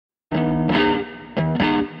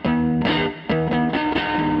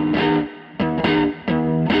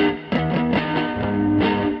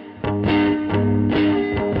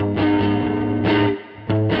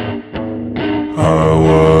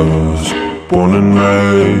born and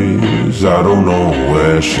raised, I don't know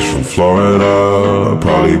where. She's from Florida,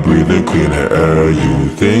 probably breathing cleaner air. You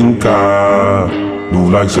think I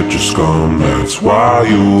move like such a scum, that's why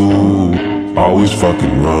you always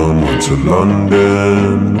fucking run. Went to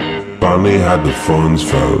London, finally had the funds.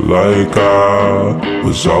 Felt like I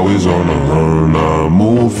was always on the run. I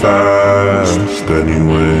move fast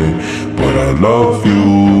anyway, but I love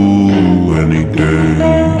you any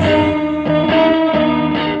day.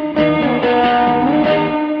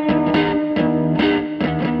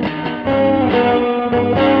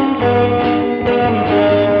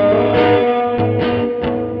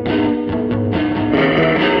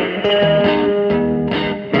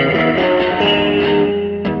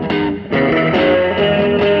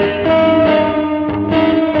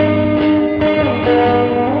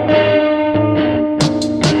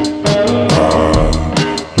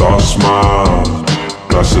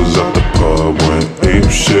 Glasses at the pub, went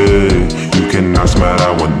apeshit. You can ask, man,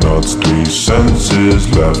 I went nuts. 3 senses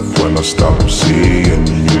left when I stopped seeing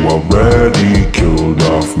you. Already killed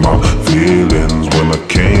off my feelings when I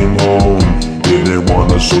came home. Didn't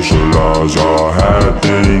wanna socialize, I had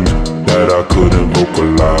things that I couldn't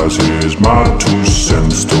vocalize. Here's my 2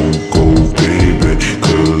 cents, don't go, baby,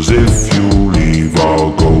 'cause if